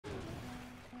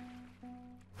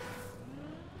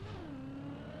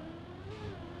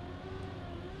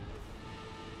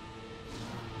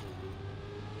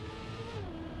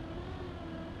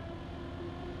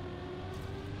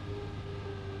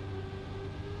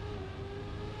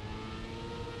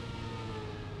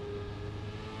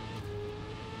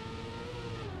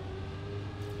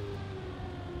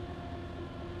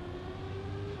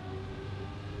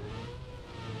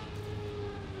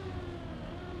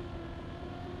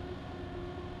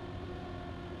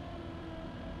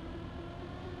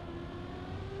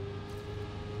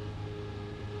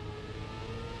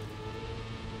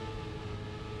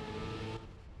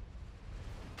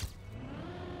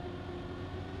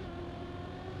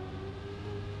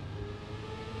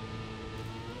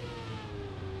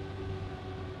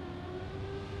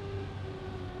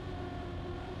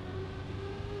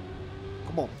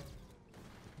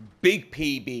Big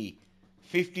PB.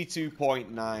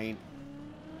 52.9.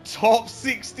 Top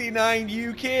 69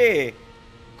 UK.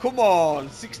 Come on.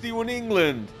 61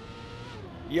 England.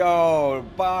 Yo,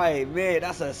 bye, mate.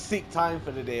 That's a sick time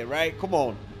for the day, right? Come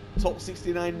on. Top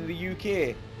 69 in the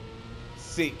UK.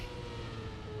 Sick.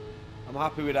 I'm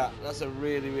happy with that. That's a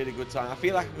really, really good time. I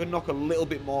feel like I could knock a little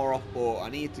bit more off, but I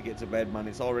need to get to bed, man.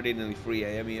 It's already nearly 3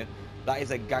 AM here. That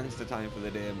is a gangster time for the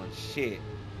day, man. Shit.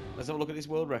 Let's have a look at this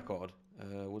world record.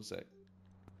 One sec.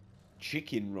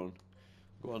 Chicken run.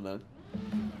 Go on, then.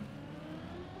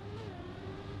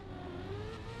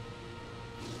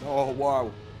 Oh,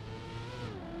 wow.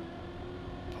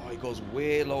 Oh, he goes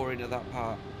way lower into that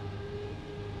part.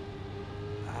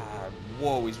 Ah,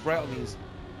 whoa, he's right on these...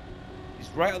 He's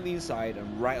right on the inside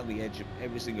and right on the edge of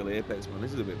every single apex, man.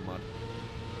 This is a bit mad.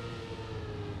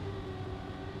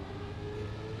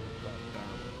 God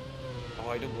damn.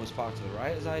 Oh, I don't go as far to the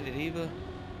right as I did either.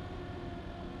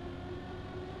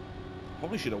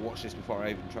 Probably should have watched this before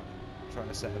I even try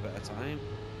to set a better time.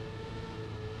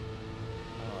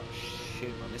 Oh shit,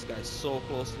 man. This guy's so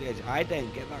close to the edge. I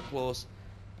didn't get that close.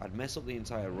 I'd mess up the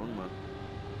entire run, man.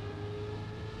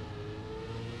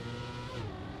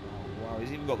 Wow,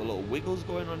 he's even got the little wiggles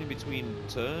going on in between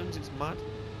turns. It's mad.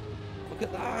 Look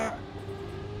at that.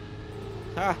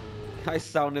 Ha! Guy's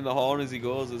sounding the horn as he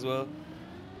goes as well.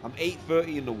 I'm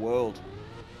 830 in the world.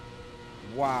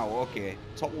 Wow, okay.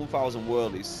 Top 1000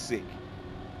 world is sick.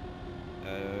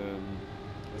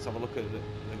 Let's have a look at the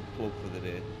club for the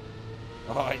day.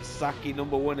 Oh, it's Saki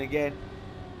 #1 again.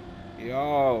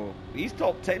 Yo, these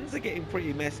top 10s are getting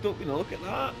pretty messed up, you know. Look at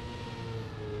that.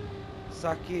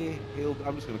 Saki,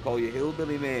 I'm just going to call you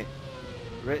Hillbilly, mate.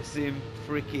 Retsim,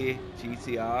 Fricky,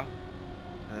 GTR.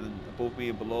 And above me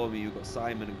and below me, you've got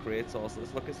Simon and Kratos.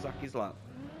 Let's look at Saki's lap.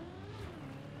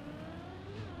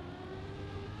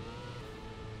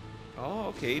 Oh,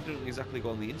 okay. He didn't exactly go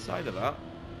on the inside of that.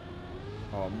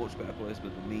 Oh, much better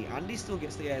placement than me. And he still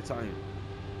gets the airtime.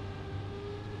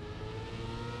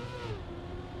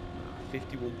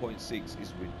 51.6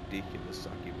 is ridiculous,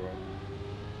 Saki, bro.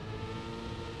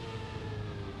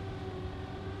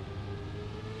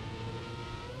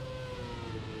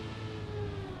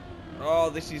 Oh,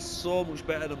 this is so much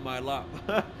better than my lap.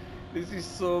 This is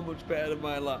so much better than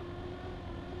my lap.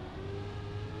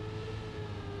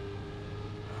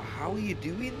 How are you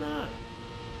doing that?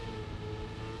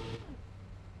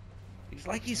 It's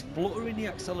like he's fluttering the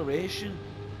acceleration.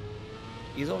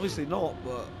 He's obviously not,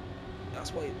 but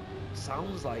that's what it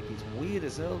sounds like. It's weird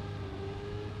as hell.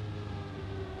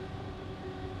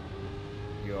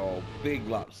 Yo, big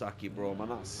lap, Saki, bro, man.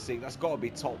 That's sick. That's got to be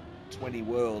top 20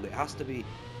 world. It has to be.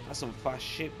 That's some fast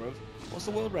shit, bro. What's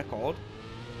the world record?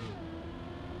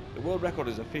 The world record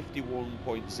is a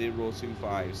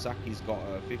 51.025. Saki's got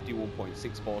a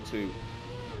 51.642.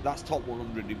 That's top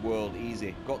 100 in world,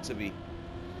 easy. Got to be.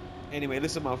 Anyway,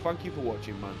 listen, man. Thank you for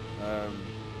watching, man.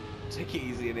 Take it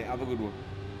easy, innit? Have a good one.